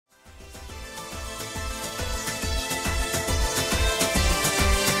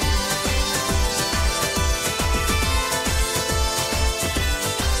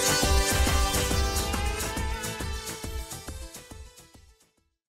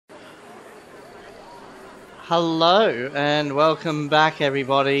Hello and welcome back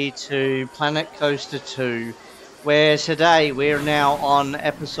everybody to Planet Coaster 2, where today we're now on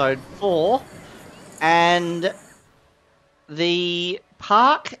episode 4 and the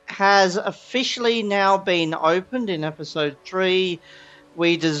park has officially now been opened. In episode 3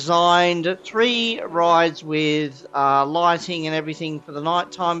 we designed 3 rides with lighting and everything for the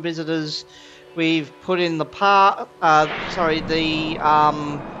nighttime visitors. We've put in the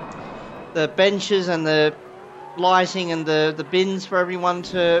the benches and the lighting and the bins for everyone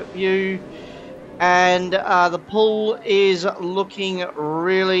to view, and the pool is looking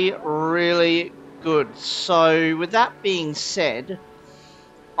really good. So with that being said,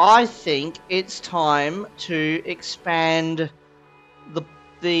 I think it's time to expand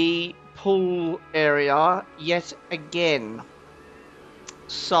the pool area yet again.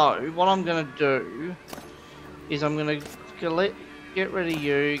 So what I'm going to do is I'm going to get rid of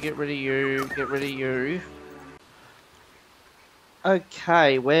you, get rid of you, get rid of you.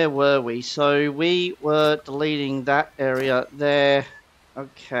 Okay, where were we? So we were deleting that area there.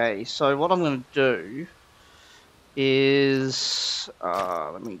 Okay, so what I'm going to do is,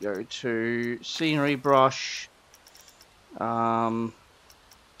 let me go to scenery brush. Actually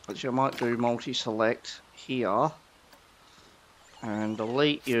I might do multi-select here and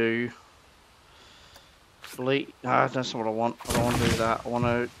delete you. Delete, no, that's not what I want. I don't want to do that. I want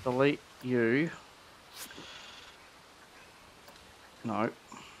to delete you. No.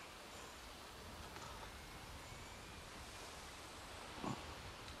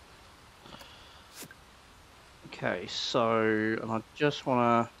 Okay, so, and I just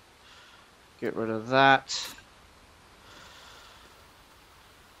want to get rid of that.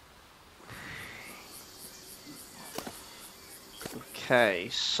 Okay,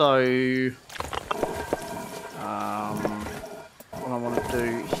 so, what I want to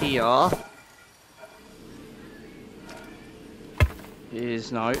do here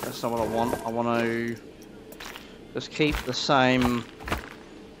is, no, that's not what I want. I want to just keep the same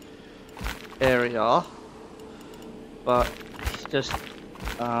area, but just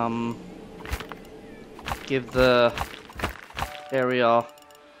give the area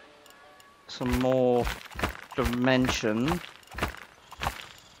some more dimension.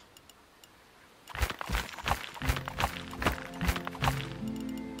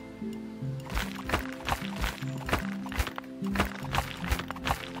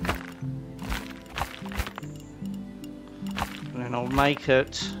 And then I'll make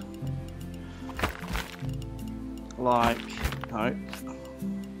it like, no.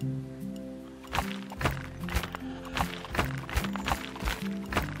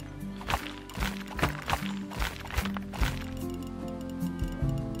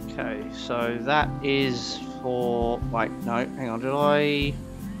 Okay, so that is for, wait, no, hang on, did I,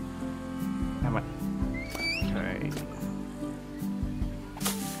 damn it, okay.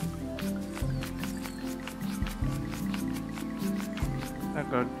 I've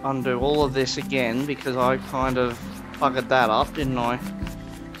got to undo all of this again because I kind of buggered that up, didn't I?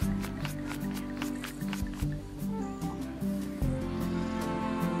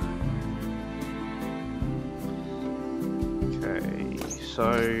 Okay,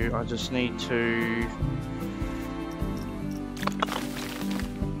 so I just need to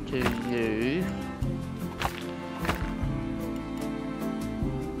do you.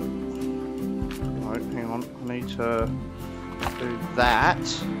 Right, hang on, I need to do that.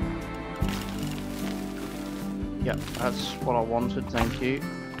 Yep, that's what I wanted, thank you.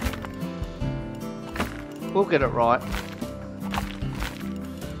 We'll get it right.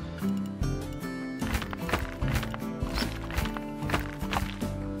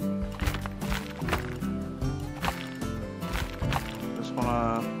 Just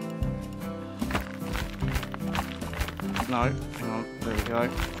wanna... No, hang on, there we go.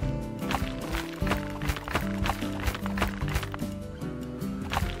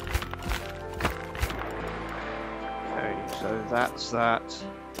 So that's that.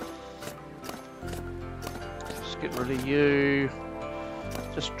 Just get rid of you.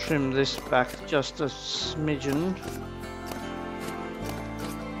 Just trim this back just a smidgen.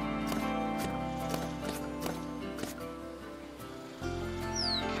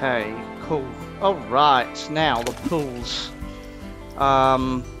 Okay, cool. Alright, now the pools.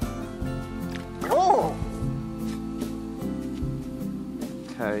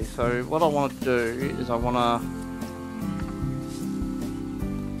 Okay, so what I want to do is I want to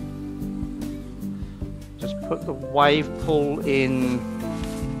put the wave pool in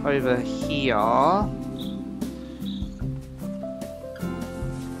over here.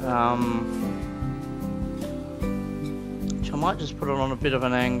 Which I might just put it on a bit of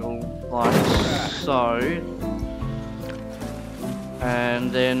an angle like so.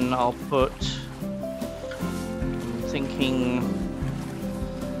 And then I'll put, I'm thinking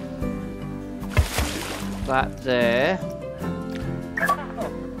that there.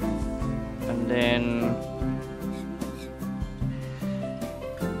 And then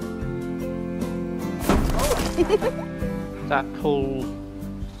that pull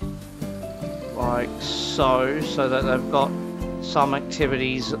like so that they've got some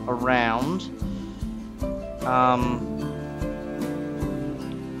activities around.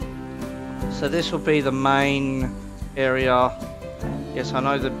 So this will be the main area. Yes, I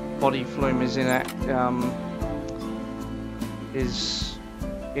know the body flume is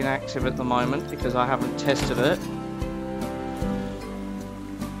inactive at the moment because I haven't tested it.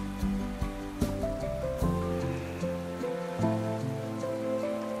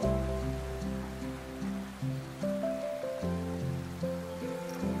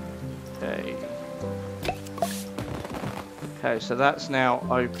 Okay, so that's now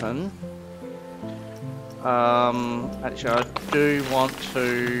open. Actually, I do want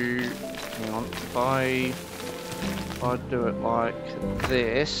to, hang on, if I do it like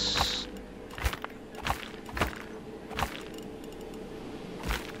this,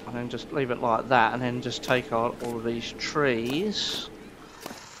 and then just leave it like that, and then just take out all of these trees.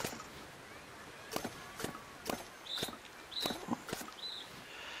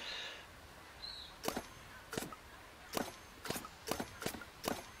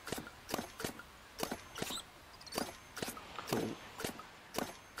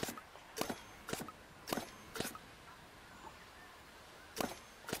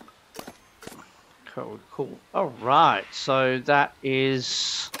 Cool. Alright, so that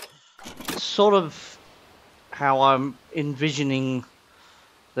is sort of how I'm envisioning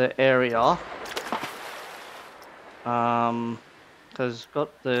the area. Because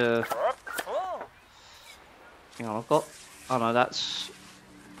got the... Hang on, I've got... Oh no, that's...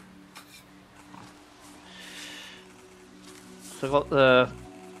 So I've got the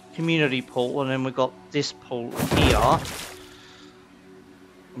community pool, and then we've got this pool here.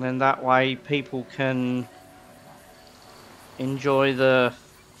 And then that way people can enjoy the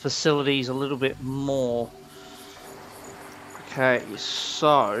facilities a little bit more. Okay,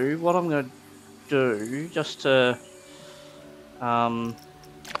 so what I'm going to do, just to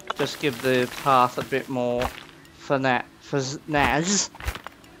just give the path a bit more finesse,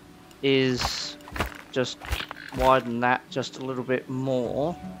 is just widen that just a little bit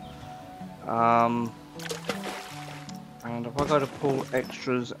more. And if I go to pull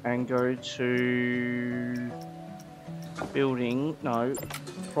extras and go to building, no,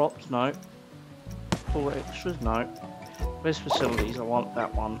 props, no, pull extras, no, where's facilities? I want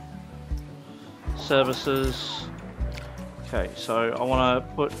that one. Services. Okay, so I want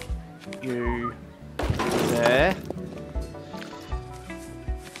to put you there.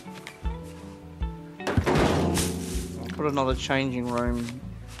 I'll put another changing room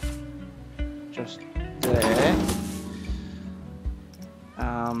just there.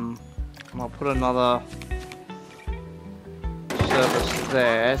 I'll put another service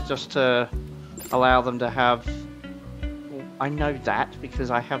there just to allow them to have... Well, I know that because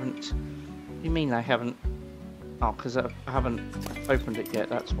I haven't... What do you mean I haven't... Oh, because I haven't opened it yet,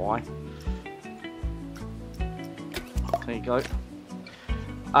 that's why. There you go.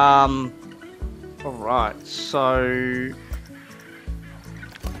 Alright, so...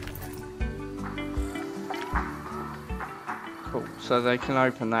 Cool, so they can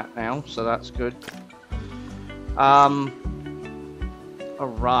open that now, so that's good.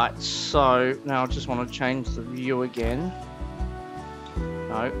 Alright, so now I just want to change the view again.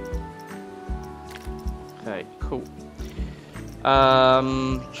 No. Okay, cool.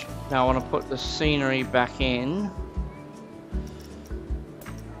 Now I want to put the scenery back in.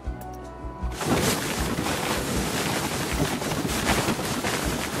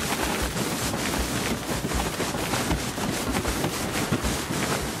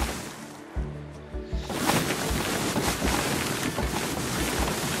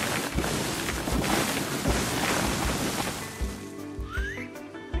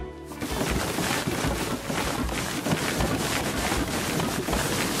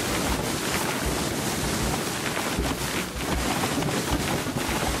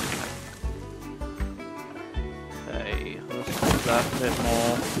 That a bit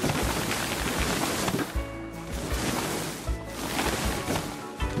more.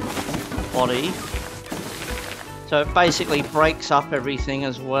 Body. So it basically breaks up everything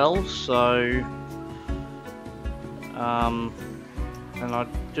as well, so And I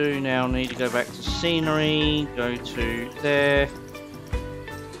do now need to go back to scenery, go to there,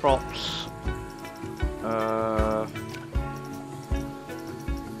 props,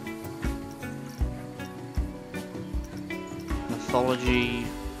 mythology,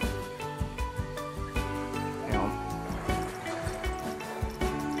 hang on,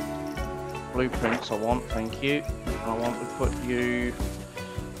 blueprints I want, thank you. I want to put you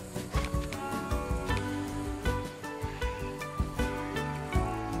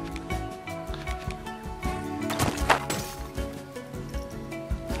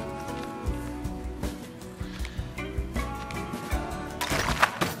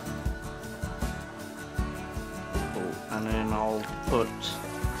and then I'll put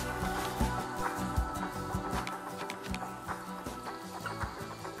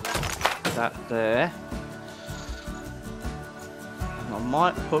that there. And I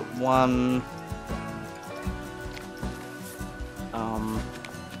might put one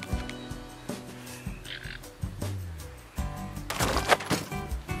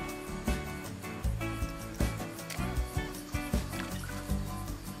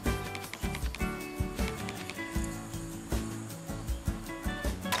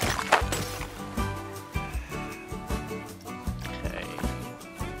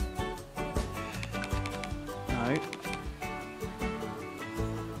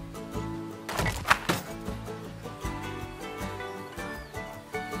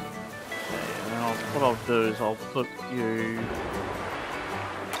what I'll do is I'll put you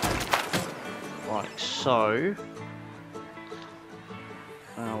like so.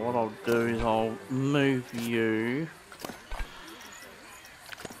 What I'll do is I'll move you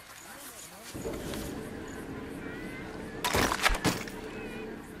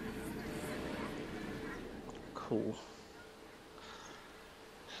cool.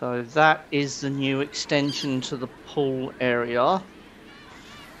 So that is the new extension to the pool area.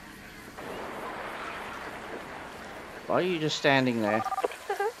 Why are you just standing there?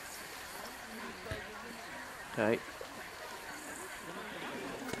 Okay.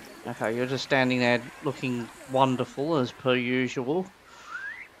 Okay, you're just standing there looking wonderful as per usual.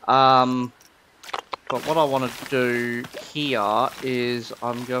 But what I want to do here is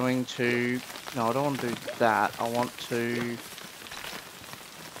I'm going to... No, I don't want to do that. I want to...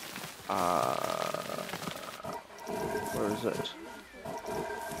 where is it?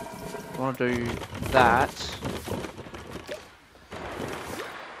 I want to do that.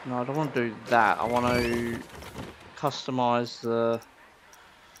 No, I don't want to do that. I want to customize the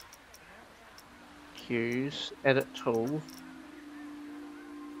cues, edit tool.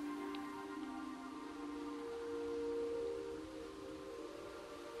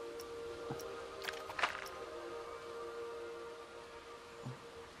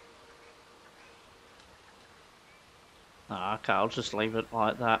 Okay, I'll just leave it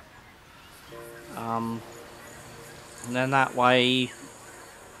like that. And then that way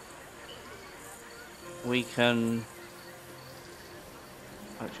we can...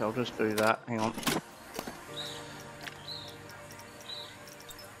 Actually, I'll just do that. Hang on.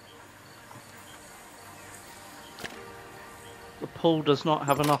 The pool does not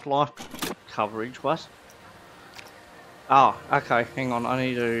have enough life coverage, what? Ah, okay, hang on, I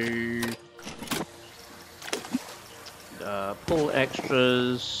need to... pool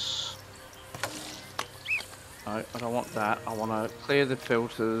extras... No, I don't want that, I want to clear the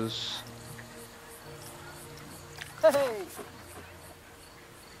filters. Hey!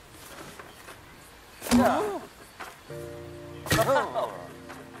 No.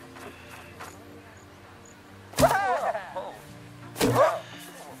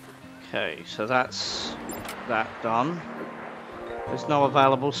 Okay, so that's that done. There's no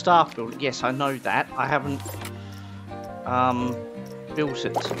available staff building. Yes, I know that. I haven't built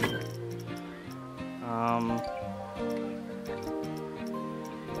it.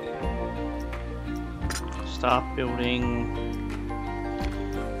 Staff building.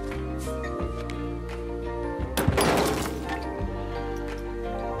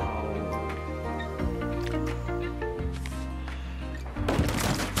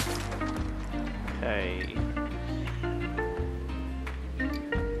 Okay.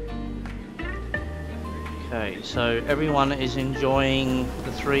 Okay, so everyone is enjoying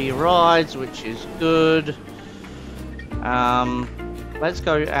the 3 rides, which is good. Let's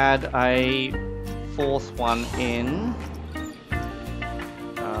go add a 4th one in.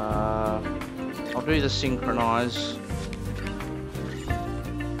 I'll do the synchronize.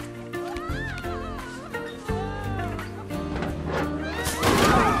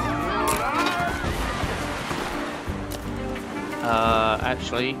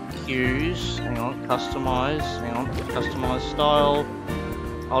 actually, cues. Hang on, customize. Hang on, customize style.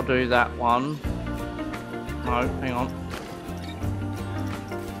 I'll do that one. No, hang on.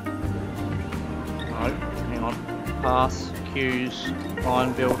 No, hang on. Path, cues,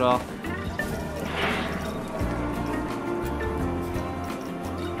 line builder.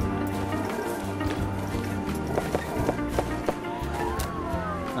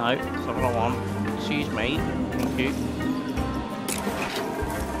 No, that's not what I want. Excuse me. Thank you.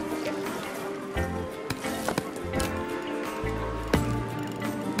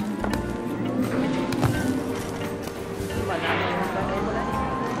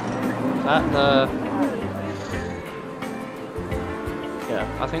 That the... Yeah,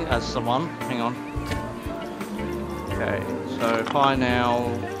 I think that's the one. Hang on. Okay, so if I now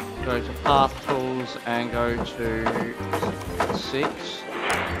go to Path Tools and go to 6.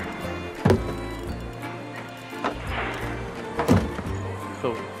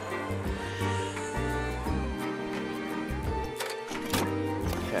 Cool.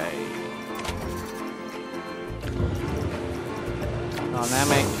 Okay.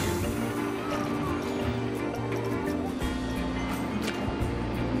 Dynamic.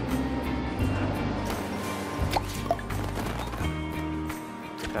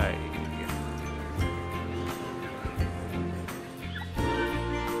 Okay.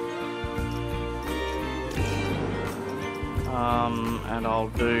 And I'll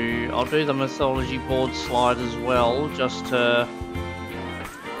do the mythology board slide as well, just to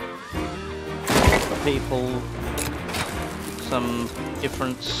give people some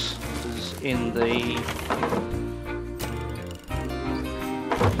differences in the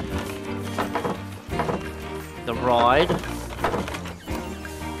ride.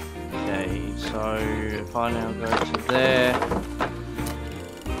 Okay, so if I now go to there.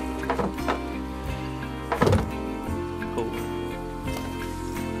 Cool.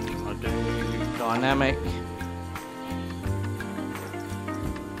 I'll do dynamic.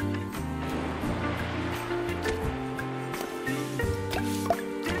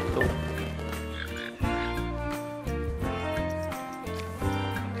 Cool.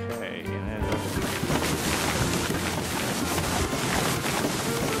 Okay, and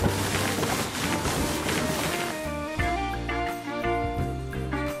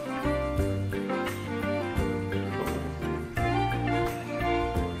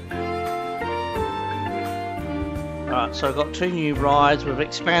Alright, so I've got 2 new rides. We've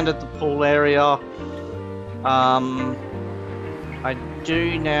expanded the pool area. I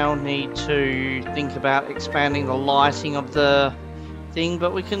do now need to think about expanding the lighting of the thing,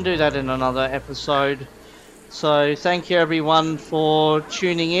 but we can do that in another episode. So thank you everyone for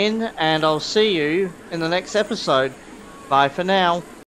tuning in, and I'll see you in the next episode. Bye for now.